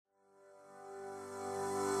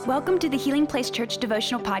Welcome to the Healing Place Church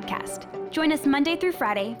Devotional Podcast. Join us Monday through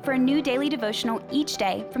Friday for a new daily devotional each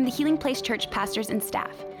day from the Healing Place Church pastors and staff.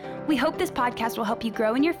 We hope this podcast will help you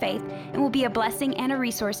grow in your faith and will be a blessing and a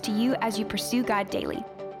resource to you as you pursue God daily.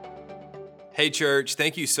 Hey church,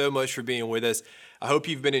 thank you so much for being with us. I hope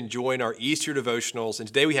you've been enjoying our Easter devotionals, and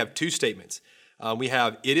today we have two statements. We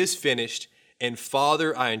have, "It is finished," and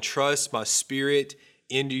 "Father, I entrust my spirit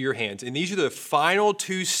into your hands." And these are the final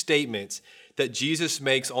two statements that Jesus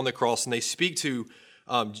makes on the cross, and they speak to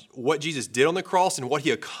what Jesus did on the cross and what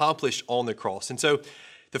he accomplished on the cross. And so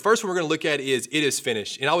the first one we're going to look at is, "It is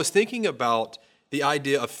finished." And I was thinking about the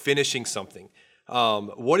idea of finishing something.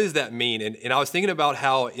 What does that mean? And I was thinking about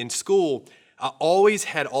how in school, I always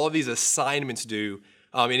had all of these assignments due,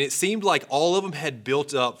 and it seemed like all of them had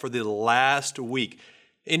built up for the last week.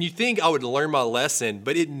 And you think I would learn my lesson,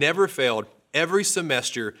 but it never failed. Every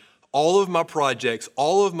semester, all of my projects,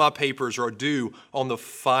 all of my papers are due on the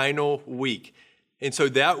final week. And so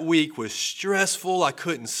that week was stressful. I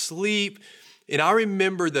couldn't sleep. And I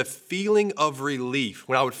remember the feeling of relief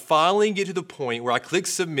when I would finally get to the point where I clicked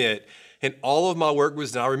submit and all of my work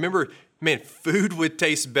was done. I remember, man, food would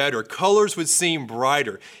taste better. Colors would seem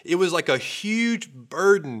brighter. It was like a huge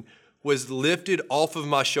burden was lifted off of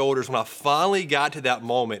my shoulders when I finally got to that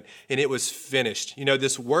moment and it was finished. You know,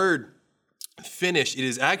 this word finished, it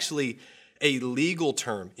is actually a legal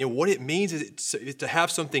term. And what it means is to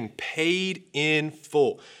have something paid in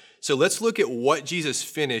full. So let's look at what Jesus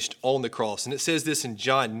finished on the cross. And it says this in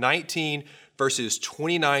John 19, verses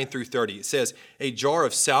 29 through 30. It says, "A jar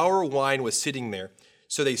of sour wine was sitting there.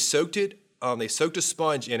 So they soaked a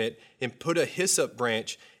sponge in it and put a hyssop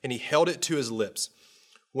branch, and he held it to his lips.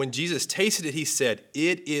 When Jesus tasted it, he said,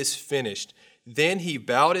 'It is finished.' Then he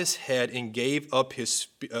bowed his head and gave up his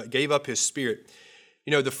spirit."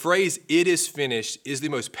 You know, the phrase, "it is finished," is the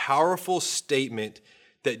most powerful statement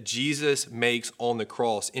that Jesus makes on the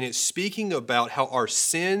cross. And it's speaking about how our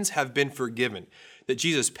sins have been forgiven, that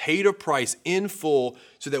Jesus paid a price in full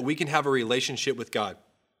so that we can have a relationship with God.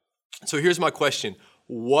 So here's my question.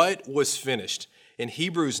 What was finished? And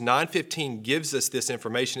Hebrews 9:15 gives us this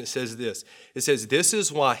information. It says this. It says, "This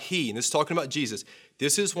is why he," and this is talking about Jesus,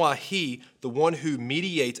 "this is why he, the one who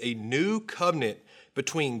mediates a new covenant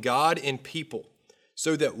between God and people,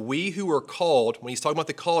 so that we who are called," when he's talking about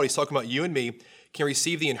the called, he's talking about you and me, "can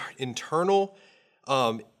receive the eternal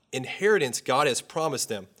inheritance God has promised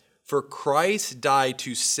them. For Christ died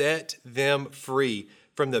to set them free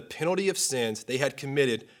from the penalty of sins they had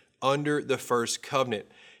committed under the first covenant."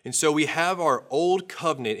 And so we have our old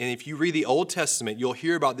covenant, and if you read the Old Testament, you'll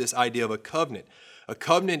hear about this idea of a covenant. A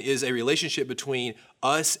covenant is a relationship between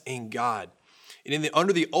us and God. And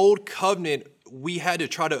under the old covenant, we had to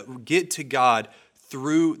try to get to God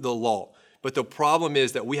through the law. But the problem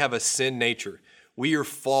is that we have a sin nature. We are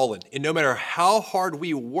fallen. And no matter how hard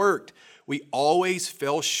we worked, we always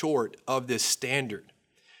fell short of this standard.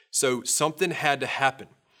 So something had to happen.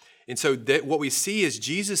 And so what we see is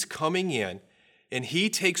Jesus coming in, and he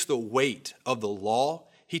takes the weight of the law,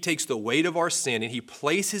 he takes the weight of our sin, and he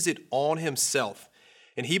places it on himself.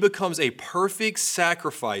 And he becomes a perfect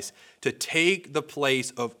sacrifice to take the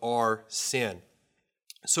place of our sin.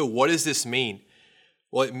 So what does this mean?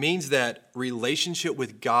 Well, it means that relationship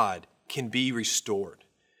with God can be restored.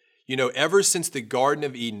 You know, ever since the Garden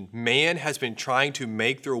of Eden, man has been trying to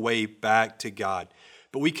make their way back to God,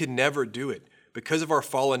 but we could never do it. Because of our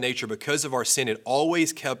fallen nature, because of our sin, it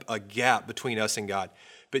always kept a gap between us and God.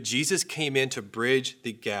 But Jesus came in to bridge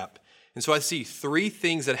the gap. And so I see three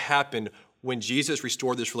things that happened when Jesus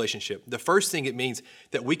restored this relationship. The first thing, it means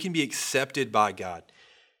that we can be accepted by God.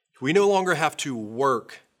 We no longer have to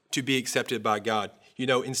work to be accepted by God. You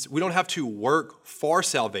know, we don't have to work for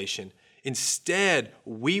salvation. Instead,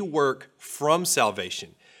 we work from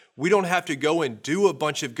salvation. We don't have to go and do a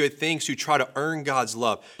bunch of good things to try to earn God's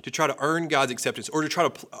love, to try to earn God's acceptance, or to try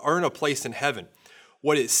to earn a place in heaven.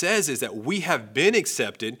 What it says is that we have been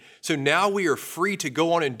accepted, so now we are free to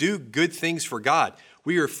go on and do good things for God.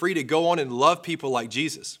 We are free to go on and love people like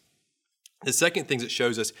Jesus. The second thing it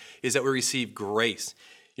shows us is that we receive grace.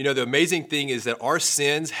 You know, the amazing thing is that our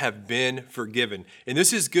sins have been forgiven. And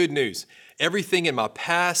this is good news. Everything in my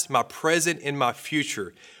past, my present, and my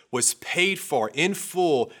future was paid for in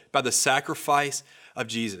full by the sacrifice of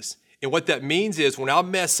Jesus. And what that means is when I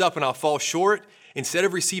mess up and I fall short, instead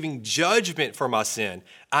of receiving judgment for my sin,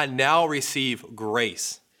 I now receive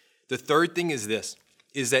grace. The third thing is this,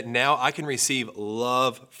 is that now I can receive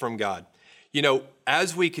love from God. You know,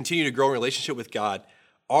 as we continue to grow in relationship with God,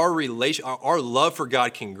 our love for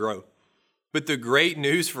God can grow. But the great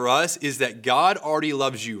news for us is that God already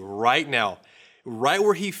loves you right now. right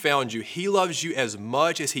where he found you, he loves you as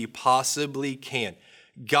much as he possibly can.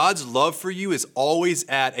 God's love for you is always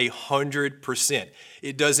at 100%.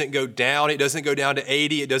 It doesn't go down. It doesn't go down to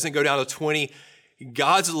 80. It doesn't go down to 20.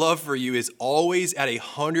 God's love for you is always at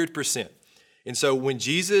 100%. And so when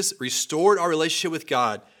Jesus restored our relationship with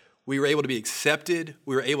God, we were able to be accepted,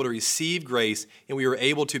 we were able to receive grace, and we were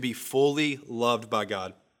able to be fully loved by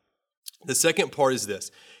God. The second part is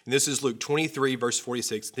this, and this is Luke 23, verse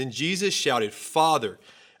 46. Then Jesus shouted, "Father,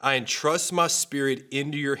 I entrust my spirit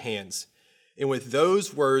into your hands." And with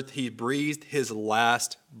those words, he breathed his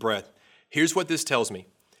last breath. Here's what this tells me.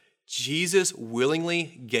 Jesus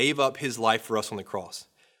willingly gave up his life for us on the cross.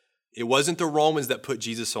 It wasn't the Romans that put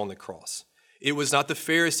Jesus on the cross. It was not the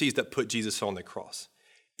Pharisees that put Jesus on the cross.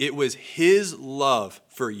 It was his love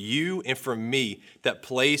for you and for me that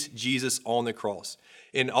placed Jesus on the cross.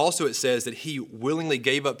 And also it says that he willingly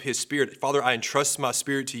gave up his spirit. Father, I entrust my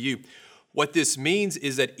spirit to you. What this means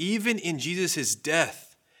is that even in Jesus'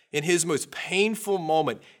 death, in his most painful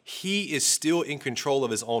moment, he is still in control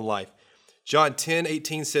of his own life. John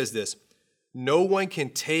 10:18 says this, "No one can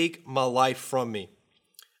take my life from me.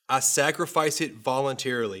 I sacrifice it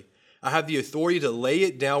voluntarily. I have the authority to lay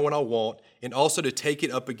it down when I want and also to take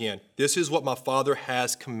it up again. This is what my Father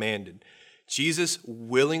has commanded." Jesus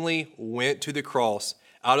willingly went to the cross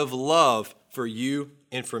out of love for you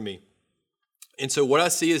and for me. And so what I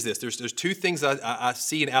see is this. There's two things I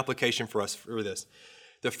see in application for us for this.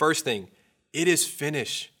 The first thing, it is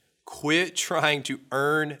finished. Quit trying to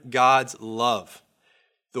earn God's love.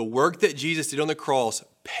 The work that Jesus did on the cross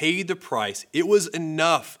paid the price. It was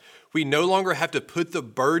enough. We no longer have to put the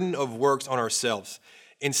burden of works on ourselves.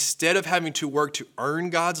 Instead of having to work to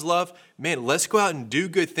earn God's love, man, let's go out and do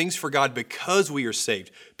good things for God because we are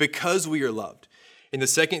saved, because we are loved. And the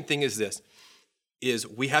second thing is this, is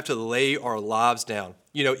we have to lay our lives down.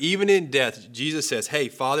 You know, even in death, Jesus says, "Hey,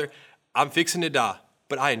 Father, I'm fixing to die,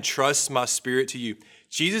 but I entrust my spirit to you."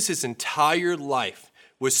 Jesus' entire life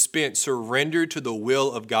was spent surrendered to the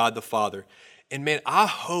will of God the Father. And man, I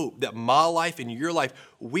hope that my life and your life,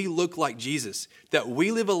 we look like Jesus, that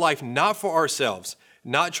we live a life not for ourselves,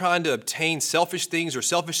 not trying to obtain selfish things or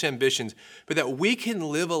selfish ambitions, but that we can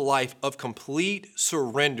live a life of complete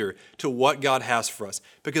surrender to what God has for us.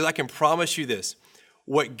 Because I can promise you this,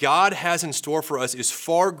 what God has in store for us is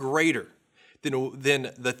far greater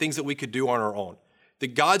than the things that we could do on our own.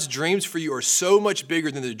 That God's dreams for you are so much bigger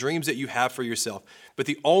than the dreams that you have for yourself. But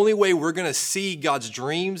the only way we're going to see God's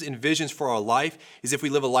dreams and visions for our life is if we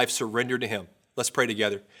live a life surrendered to him. Let's pray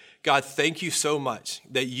together. God, thank you so much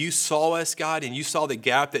that you saw us, God, and you saw the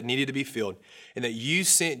gap that needed to be filled, and that you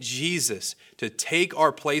sent Jesus to take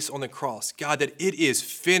our place on the cross. God, that it is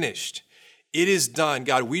finished. It is done.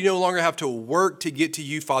 God, we no longer have to work to get to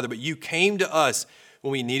you, Father, but you came to us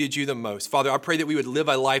when we needed you the most. Father, I pray that we would live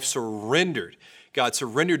a life surrendered. God,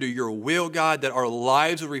 surrender to your will, God, that our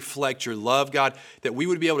lives would reflect your love, God, that we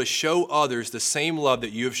would be able to show others the same love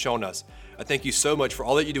that you have shown us. I thank you so much for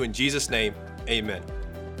all that you do in Jesus' name. Amen.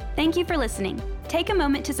 Thank you for listening. Take a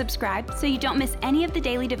moment to subscribe so you don't miss any of the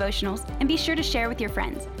daily devotionals, and be sure to share with your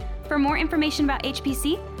friends. For more information about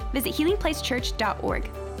HPC, visit healingplacechurch.org.